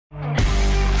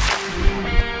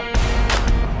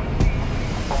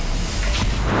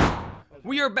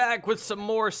We are back with some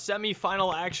more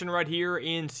semi-final action right here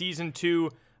in Season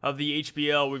 2 of the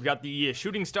HBL. We've got the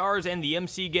Shooting Stars and the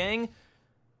MC Gang.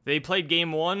 They played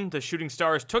Game 1. The Shooting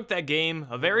Stars took that game.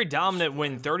 A very dominant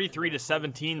win,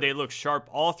 33-17. They look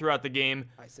sharp all throughout the game.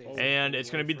 And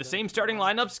it's going to be the same starting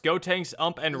lineups. Gotenks,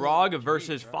 Ump, and Rog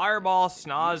versus Fireball,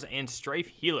 Snoz, and Strafe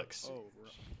Helix.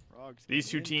 These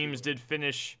two teams did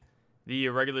finish the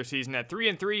regular season at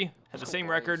 3-3. Had the same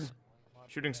record.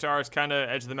 Shooting Stars kind of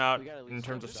edged them out in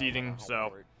terms of seeding,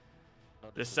 so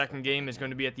this second game is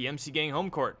going to be at the MC Gang home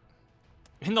court.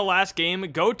 In the last game,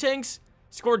 Gotenks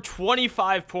scored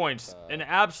 25 points, an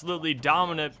absolutely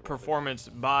dominant performance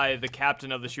by the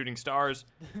captain of the Shooting Stars.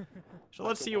 So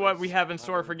let's see what we have in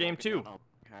store for game 2.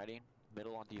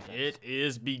 It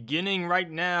is beginning right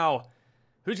now.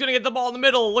 Who's going to get the ball in the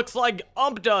middle? Looks like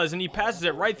Ump does, and he passes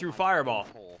it right through Fireball.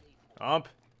 Ump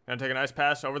going to take a nice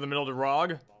pass over the middle to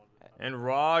Rog. And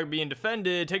Rog being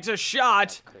defended, takes a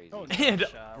shot, and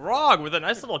Rog with a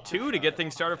nice little 2 to get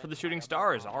things started for the Shooting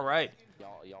Stars. All right,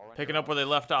 picking up where they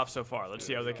left off so far. Let's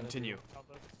see how they continue.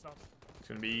 It's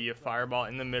going to be a Fireball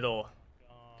in the middle.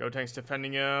 Gotenks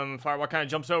defending him. Fireball kind of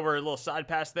jumps over, a little side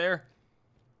pass there.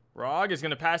 Rog is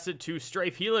going to pass it to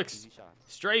Strafe Helix.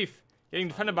 Strafe getting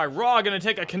defended by Rog, going to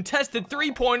take a contested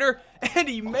 3-pointer, and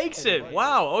he makes it.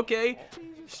 Wow, okay.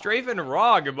 Strafe and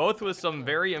Rog, both with some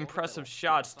very impressive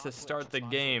shots to start the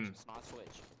game.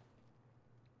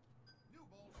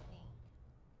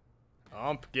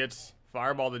 Ump gets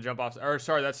Fireball to jump off, or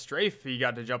sorry, that's Strafe. He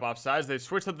got to jump off sides. They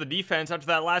switched up the defense after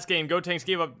that last game. Gotenks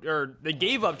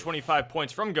gave up 25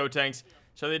 points from Gotenks,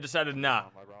 so they decided, nah,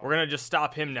 we're gonna just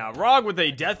stop him now. Rog with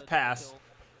a death pass,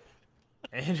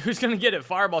 and who's gonna get it?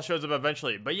 Fireball shows up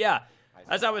eventually, but yeah.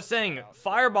 As I was saying,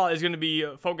 Fireball is going to be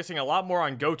focusing a lot more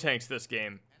on Gotenks this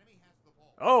game.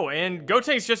 Oh, and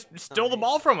Gotenks just stole the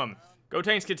ball from him.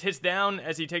 Gotenks gets hits down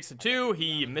as he takes the 2.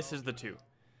 He misses the 2.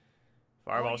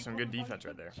 Fireball with some good defense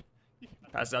right there.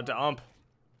 Passes out to Ump.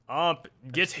 Ump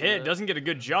gets hit, doesn't get a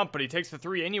good jump, but he takes the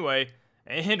 3 anyway.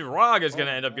 And Rog is going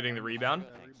to end up getting the rebound.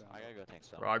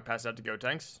 Rog passes out to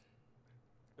Gotenks.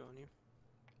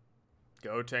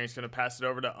 Gotenks going to pass it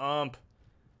over to Ump.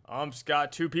 Ump's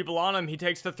got 2 people on him. He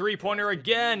takes the 3-pointer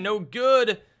again. No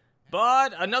good.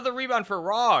 But another rebound for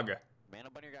Rog.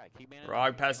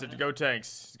 Rog passes it to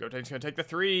Gotenks. Gotenks going to take the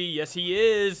 3. Yes, he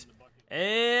is.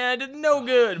 And no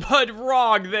good. But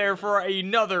Rog there for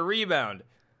another rebound.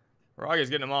 Rog is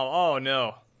getting them all. Oh,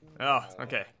 no. Oh,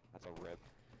 okay.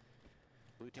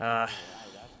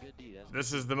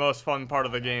 This is the most fun part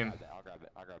of the game.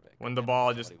 When the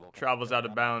ball just travels out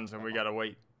of bounds and we got to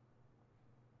wait.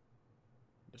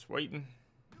 Just waiting.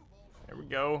 There we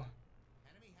go.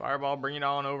 Fireball, bring it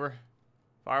on over.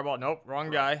 Fireball, nope, wrong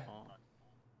guy.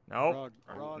 Nope,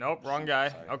 nope, wrong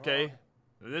guy. Okay.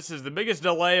 This is the biggest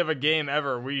delay of a game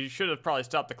ever. We should have probably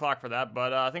stopped the clock for that,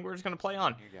 but I think we're just going to play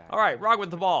on. All right, Rog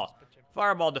with the ball.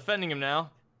 Fireball defending him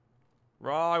now.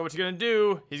 Rog, what's he going to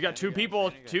do? He's got 2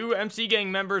 people, 2 MC Gang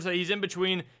members that he's in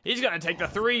between. He's going to take the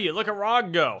 3. Look at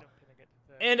Rog go.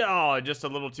 And, oh, just a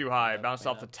little too high. Bounced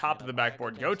off the top of the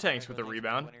backboard. Gotenks with a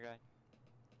rebound.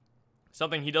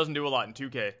 Something he doesn't do a lot in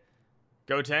 2K.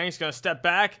 Gotenks going to step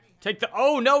back. Take the...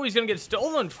 Oh, no, he's going to get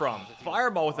stolen from.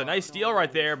 Fireball with a nice steal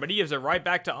right there, but he gives it right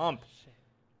back to Ump.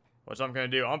 What's Ump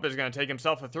going to do? Ump is going to take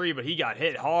himself a 3, but he got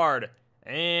hit hard.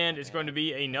 And it's going to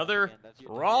be another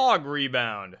Rog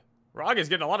rebound. Rog is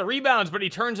getting a lot of rebounds, but he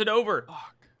turns it over.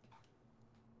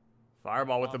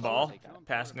 Fireball with the ball,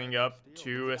 passing up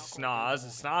to Snoz.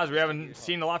 Snoz, we haven't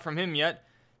seen a lot from him yet.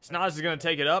 Snoz is going to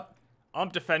take it up.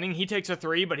 Ump defending. He takes a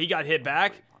 3, but he got hit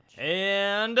back.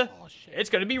 And it's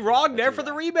going to be Rog there for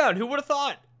the rebound. Who would have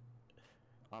thought?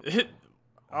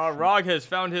 Rog has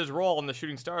found his role in the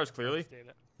Shooting Stars, clearly.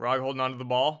 Rog holding on to the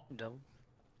ball.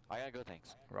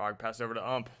 Rog passes over to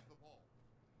Ump.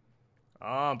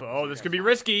 Ump, oh, this could be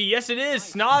risky. Yes, it is.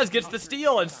 Snoz gets the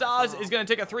steal, and Snoz is going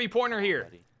to take a 3-pointer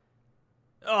here.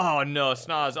 Oh, no.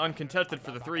 Snoz uncontested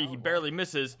for the 3. He barely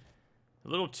misses. A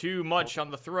little too much on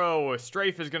the throw.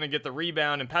 Strafe is going to get the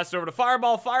rebound and pass it over to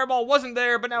Fireball. Fireball wasn't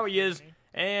there, but now he is.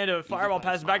 And Fireball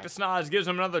passes back to Snoz. Gives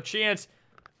him another chance.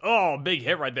 Oh, big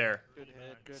hit right there.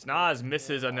 Snoz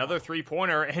misses another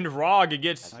 3-pointer, and Rog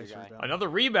gets another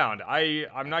rebound.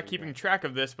 I'm not keeping track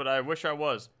of this, but I wish I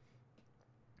was.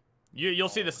 You'll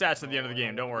see the stats at the end of the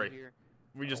game. Don't worry.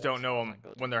 We just don't know them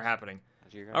when they're happening.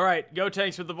 All right,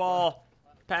 Gotenks with the ball.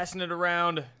 Passing it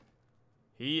around.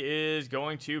 He is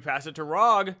going to pass it to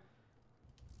Rog.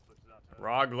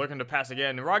 Rog looking to pass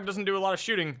again. Rog doesn't do a lot of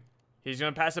shooting. He's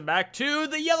going to pass it back to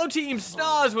the yellow team.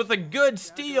 Snoz with a good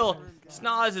steal.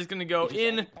 Snoz is going to go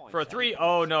in for a 3.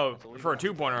 Oh, no, for a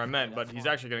 2-pointer I meant, but he's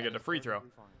actually going to get a free throw.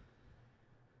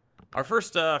 Our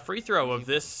first free throw of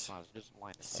this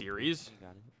series.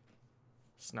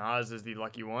 Snaz is the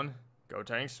lucky one. Go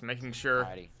Tanks, making sure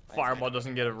Fireball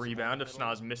doesn't get a rebound if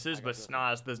Snaz misses, but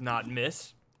Snaz does not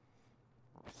miss.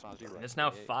 And it's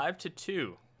now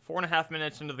 5-2. 4.5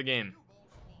 minutes into the game.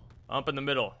 Up in the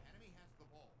middle.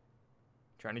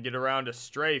 Trying to get around to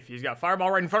Strafe. He's got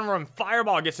Fireball right in front of him.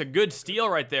 Fireball gets a good steal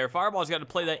right there. Fireball's got to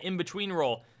play that in-between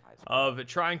role of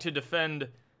trying to defend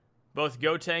both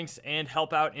Go Tanks and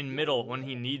help out in middle when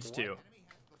he needs to.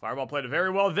 Fireball played it very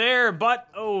well there, but,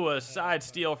 oh, a side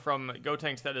steal from Go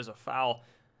Tanks. That is a foul.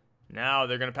 Now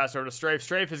they're going to pass over to Strafe.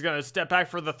 Strafe is going to step back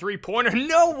for the three-pointer.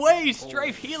 No way!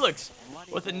 Strafe Helix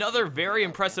with another very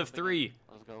impressive three.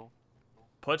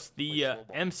 Puts the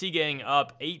MC Gang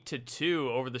up 8-2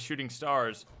 over the Shooting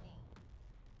Stars.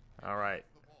 All right.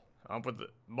 Up with the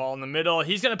ball in the middle.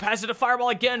 He's going to pass it to Fireball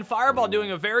again. Fireball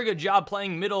doing a very good job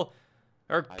playing middle,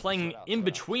 or playing in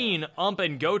between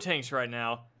and Go Tanks right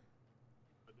now.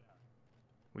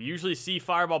 We usually see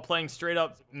Fireball playing straight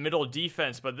up middle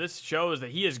defense, but this shows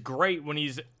that he is great when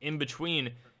he's in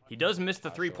between. He does miss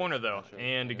the three-pointer, though,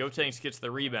 and Go Tanks gets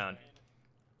the rebound.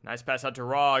 Nice pass out to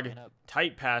Rog.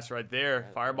 Tight pass right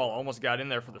there. Fireball almost got in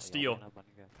there for the steal.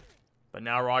 But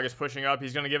now Rog is pushing up.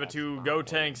 He's going to give it to Go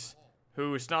Tanks,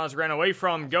 who Snaz ran away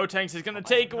from. Go Tanks is going to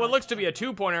take what looks to be a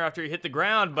two-pointer after he hit the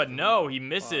ground, but no, he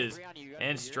misses.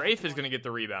 And Strafe is going to get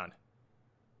the rebound.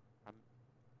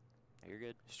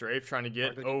 Strafe trying to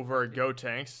get over Go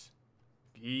Tanks.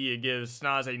 He gives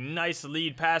Snaz a nice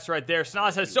lead pass right there.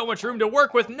 Snaz has so much room to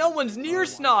work with. No one's near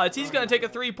Snaz. He's going to take a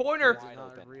three-pointer.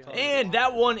 And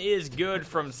that one is good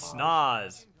from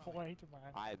Snaz.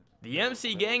 The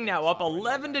MC Gang now up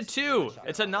 11-2.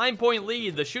 It's a 9-point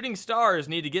lead. The Shooting Stars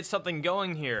need to get something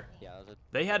going here.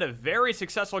 They had a very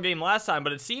successful game last time,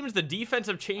 but it seems the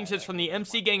defensive changes from the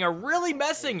MC Gang are really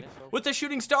messing with the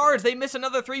Shooting Stars. They miss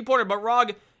another three-pointer, but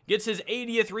Rog gets his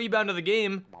 80th rebound of the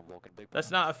game.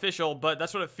 That's not official, but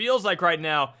that's what it feels like right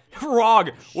now.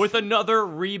 Rog with another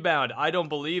rebound. I don't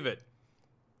believe it.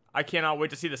 I cannot wait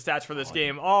to see the stats for this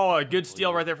game. Oh, a good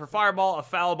steal right there for Fireball. A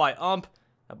foul by Ump.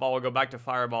 That ball will go back to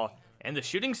Fireball. And the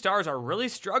Shooting Stars are really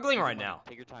struggling right now.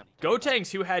 Go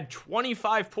Tanks, who had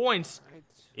 25 points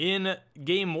in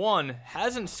game 1,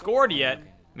 hasn't scored yet.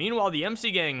 Meanwhile, the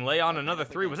MC Gang lay on another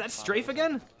three. Was that Strafe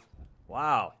again?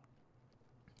 Wow.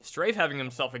 Strafe having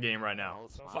himself a game right now.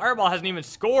 Fireball hasn't even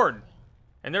scored.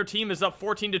 And their team is up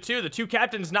 14-2. The two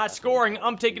captains not scoring.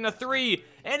 Taking a three.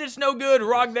 And it's no good.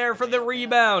 Rog there for the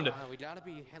rebound.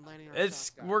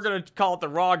 We're going to call it the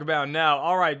Rog bound now.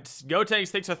 All right. Go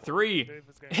Tanks takes a three.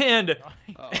 And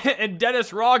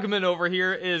Dennis Rogman over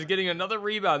here is getting another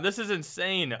rebound. This is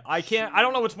insane. I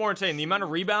don't know what's more insane. The amount of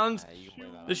rebounds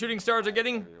the Shooting Stars are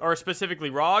getting, or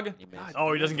specifically Rog.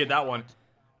 Oh, he doesn't get that one.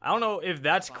 I don't know if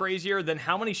that's crazier than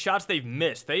how many shots they've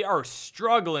missed. They are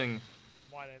struggling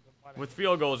with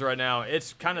field goals right now.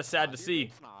 It's kind of sad to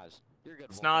see.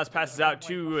 Snaz passes out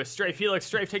to Strafe Helix.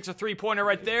 Strafe takes a three-pointer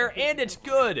right there, and it's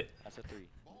good.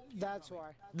 That's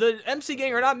why. The MC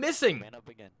Gang are not missing.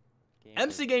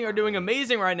 MC Gang are doing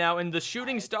amazing right now, and the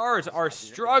Shooting Stars are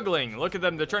struggling. Look at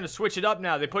them. They're trying to switch it up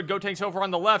now. They put Go Tanks over on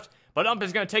the left, but Ump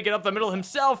is going to take it up the middle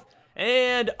himself,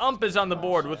 and Ump is on the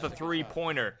board with a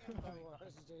three-pointer.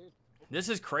 This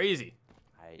is crazy.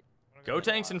 Go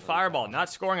Tanks and Fireball not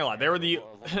scoring a lot. They were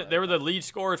the lead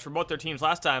scorers for both their teams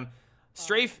last time.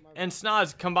 Strafe and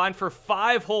Snaz combined for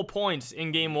 5 whole points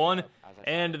in game 1,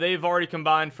 and they've already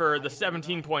combined for the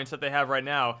 17 points that they have right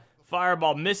now.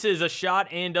 Fireball misses a shot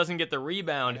and doesn't get the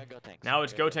rebound. Now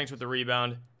it's Go Tanks with the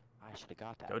rebound.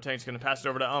 Go Tanks going to pass it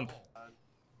over to Ump.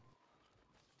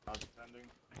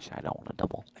 Actually, I don't want to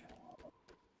double.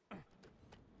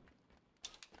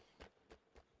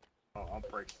 Oh, Ump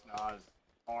breaks Snaz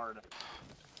hard.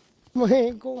 My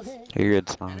ankles. You're good,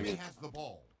 Snaz. Enemy has the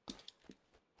ball.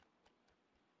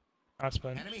 That's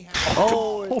been.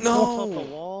 Oh, It's no! off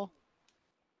the wall.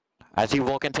 I see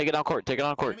Vulcan. Take it on court. Take it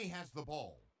on court. Enemy has the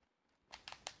ball.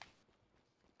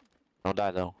 Don't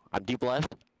die, though. I'm deep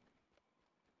left.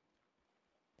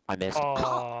 I missed.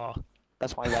 Oh,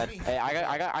 That's my bad. Hey,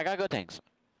 I got Go Tanks.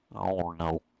 Oh,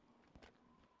 no.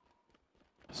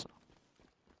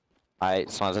 Alright,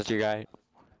 Snaz, that's your guy.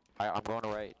 I'm going to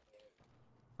right.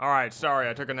 All right, sorry,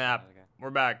 I took a nap. Okay. We're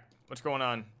back. What's going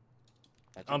on?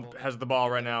 Ump has the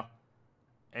ball right now.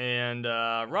 And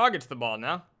Rog gets the ball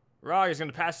now. Rog is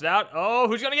going to pass it out. Oh,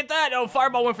 who's going to get that? Oh,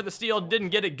 Fireball went for the steal. Didn't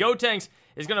get it. Go Tanks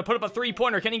is going to put up a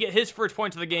three-pointer. Can he get his first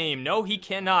point of the game? No, he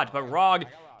cannot. But Rog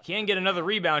can get another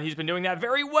rebound. He's been doing that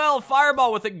very well.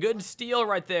 Fireball with a good steal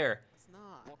right there. It's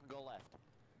not. Go left.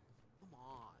 Come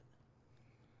on.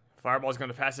 Fireball's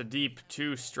going to pass it deep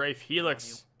to Strafe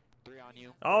Helix. on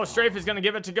you. Oh, Strafe is going to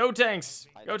give it to Gotenks.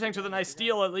 Gotenks with a nice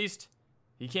steal, at least.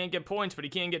 He can't get points, but he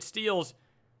can get steals.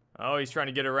 Oh, he's trying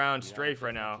to get around Strafe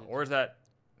right now. Or is that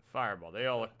Fireball? They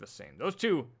all look the same. Those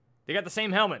two, they got the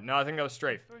same helmet. No, I think that was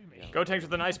Strafe. Gotenks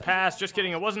with a nice pass. Just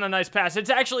kidding, it wasn't a nice pass. It's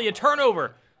actually a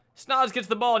turnover. Snoz gets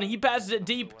the ball, and he passes it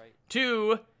deep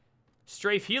to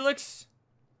Strafe Helix.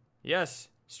 Yes,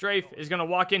 Strafe is going to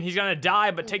walk in. He's going to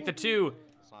die, but take the 2.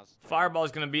 Fireball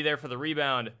is going to be there for the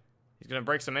rebound. He's going to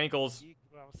break some ankles.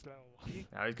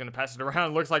 Now he's going to pass it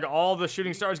around. Looks like all the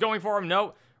shooting stars going for him.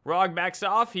 No, Rog backs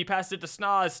off. He passed it to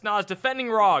Snoz. Snoz defending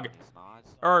Rog.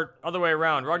 Or other way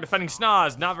around. Rog defending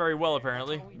Snoz. Not very well,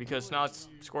 apparently, because Snoz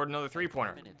scored another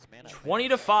 3-pointer.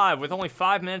 20-5 with only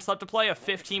 5 minutes left to play. A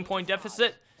 15-point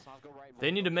deficit. They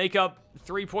need to make up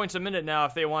 3 points a minute now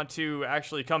if they want to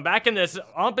actually come back in this.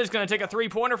 Ump is going to take a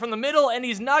 3-pointer from the middle, and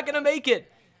he's not going to make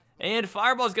it. And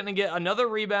Fireball's going to get another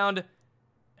rebound.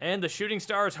 And the Shooting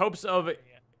Stars' hopes of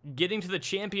getting to the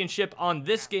championship on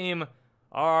this game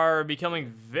are becoming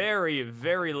very,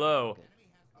 very low.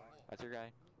 That's your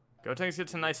guy. Gotenks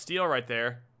gets a nice steal right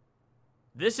there.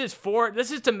 This is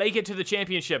to make it to the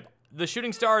championship. The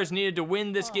Shooting Stars needed to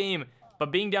win this game,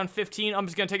 but being down 15, Ump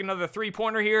is going to take another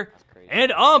 3-pointer here.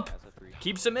 And Ump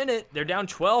keeps them in it. They're down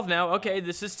 12 now. Okay,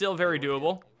 this is still very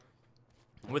doable.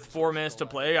 With 4 minutes to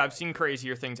play, I've seen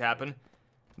crazier things happen.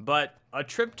 But a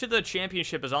trip to the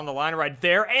championship is on the line right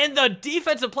there. And the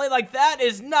defensive play like that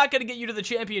is not going to get you to the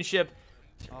championship.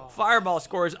 Fireball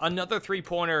scores another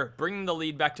 3-pointer, bringing the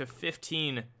lead back to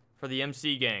 15 for the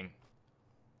MC gang.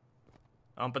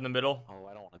 Ump in the middle. Oh,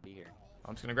 I don't want to be here.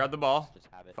 Ump's going to grab the ball.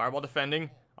 Fireball defending.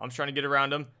 Ump's trying to get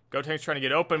around him. Gotenks trying to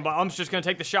get open, but Ump's just going to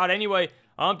take the shot anyway.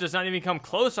 Ump does not even come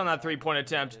close on that 3-point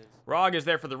attempt. Rog is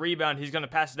there for the rebound. He's going to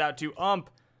pass it out to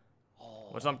Ump.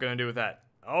 What's Ump going to do with that?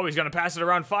 Oh, he's going to pass it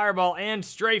around Fireball and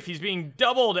Strafe. He's being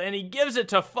doubled, and he gives it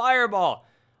to Fireball.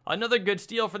 Another good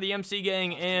steal for the MC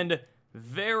gang, and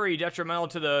very detrimental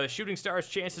to the Shooting Stars'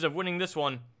 chances of winning this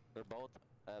one.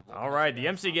 All right, the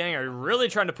MC gang are really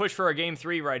trying to push for a Game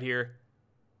 3 right here.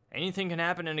 Anything can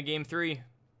happen in a Game 3.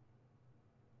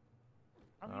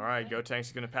 All right, Gotenks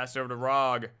is going to pass it over to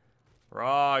Rog.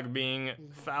 Rog being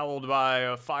fouled by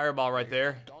a Fireball right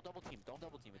there.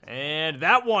 And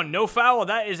that one, no foul.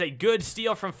 That is a good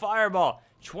steal from Fireball.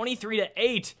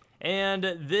 23-8.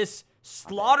 And this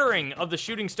slaughtering of the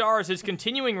Shooting Stars is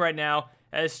continuing right now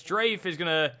as Strafe is going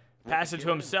to pass it to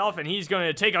himself, and he's going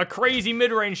to take a crazy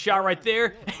mid-range shot right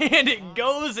there, and it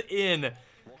goes in.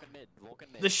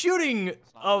 The shooting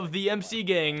of the MC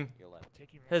gang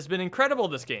has been incredible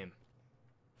this game.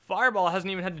 Fireball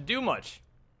hasn't even had to do much.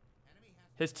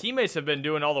 His teammates have been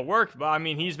doing all the work, but I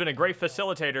mean, he's been a great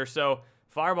facilitator, so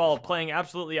Fireball playing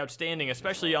absolutely outstanding,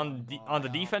 especially on the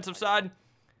defensive side.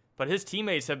 But his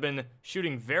teammates have been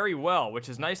shooting very well, which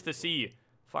is nice to see.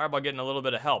 Fireball getting a little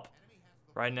bit of help.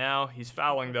 Right now, he's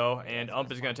fouling, though, and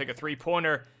Ump is going to take a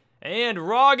 3-pointer. And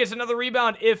Rog gets another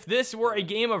rebound. If this were a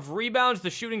game of rebounds, the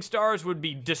Shooting Stars would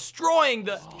be destroying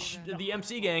the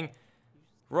MC gang.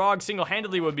 Rog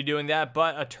single-handedly would be doing that,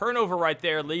 but a turnover right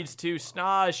there leads to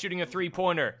Snoz shooting a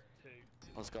 3-pointer.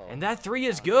 Let's go. And that 3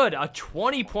 is good. A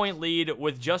 20-point lead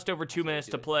with just over 2 minutes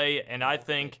to play, and I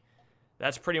think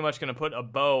that's pretty much going to put a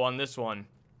bow on this one.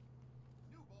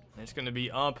 It's going to be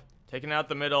Ump taking out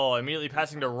the middle, immediately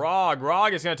passing to Rog.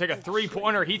 Rog is going to take a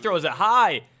 3-pointer. He throws it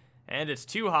high, and it's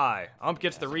too high. Ump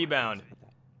gets the rebound.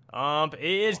 Ump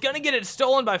is going to get it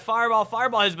stolen by Fireball.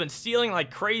 Fireball has been stealing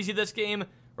like crazy this game.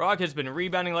 Rog has been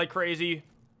rebounding like crazy,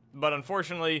 but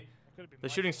unfortunately, the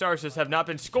Shooting Stars just have not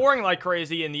been scoring like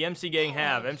crazy, and the MC gang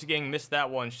have. MC gang missed that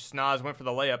one. Snoz went for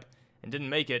the layup and didn't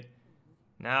make it.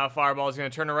 Now Fireball is going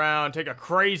to turn around, take a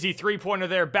crazy 3-pointer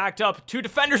there, backed up. 2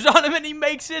 defenders on him, and he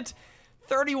makes it.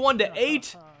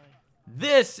 31-8.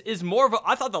 This is more of a...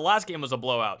 I thought the last game was a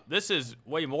blowout. This is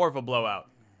way more of a blowout.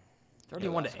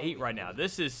 31-8 right now.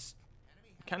 This is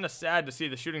kind of sad to see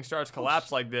the Shooting Stars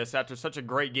collapse like this after such a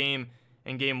great game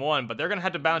in Game 1. But they're going to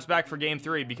have to bounce back for Game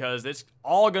 3 because it's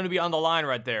all going to be on the line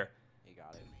right there.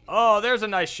 Oh, there's a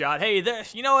nice shot. Hey,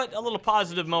 you know what? A little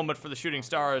positive moment for the Shooting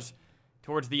Stars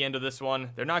towards the end of this one.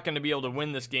 They're not going to be able to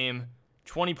win this game.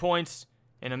 20 points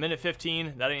in a minute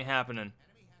 15. That ain't happening.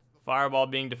 Fireball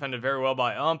being defended very well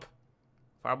by Ump.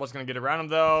 Fireball's going to get around him,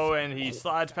 though, and he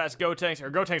slides past Gotenks.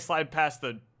 Or Gotenks slide past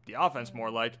the offense,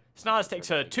 more like. Snoz takes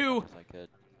a 2,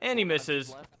 and he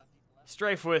misses.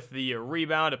 Strafe with the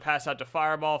rebound to pass out to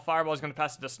Fireball. Fireball's going to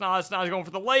pass it to Snoz. Snoz going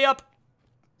for the layup.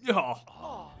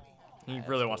 Oh, he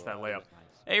really wants that layup.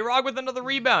 Hey, Rog with another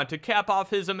rebound to cap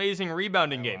off his amazing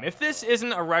rebounding game. If this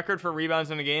isn't a record for rebounds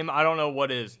in a game, I don't know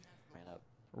what is.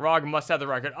 Rog must have the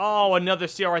record. Oh, another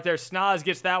steal right there. Snoz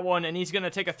gets that one, and he's going to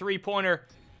take a three-pointer.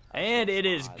 And it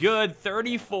is good,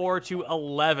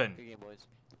 34-11. Good game, boys.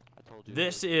 I told you.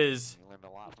 This is You learned a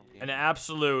lot from an games.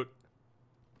 absolute...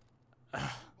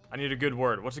 I need a good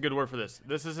word. What's a good word for this?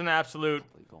 This is an absolute...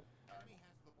 Legal.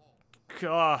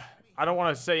 I don't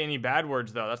want to say any bad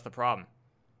words, though. That's the problem.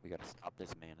 We gotta stop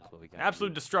this man. Is what we got.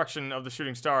 Absolute destruction of the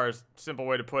Shooting Stars. Simple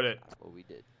way to put it. That's what we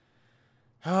did.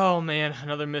 Oh, man.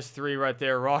 Another missed three right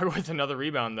there. Rog with another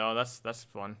rebound, though. That's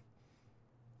fun.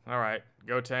 All right.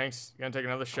 Go, Tanks. Gonna take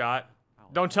another shot.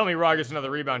 Don't tell me Rog gets another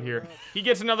rebound here. He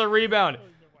gets another rebound.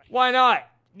 Why not?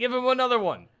 Give him another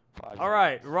one. All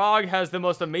right. Rog has the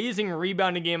most amazing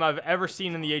rebounding game I've ever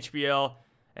seen in the HBL.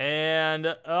 And,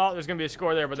 oh, there's going to be a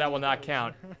score there, but that will not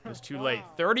count. It's too late.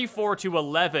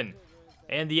 34-11.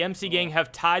 And the MC Gang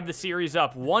have tied the series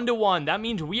up 1-1. That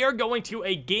means we are going to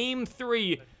a Game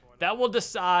 3 that will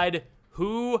decide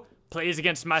who plays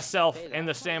against myself and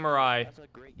the Samurai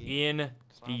in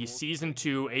the Season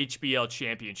 2 HBL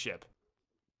Championship.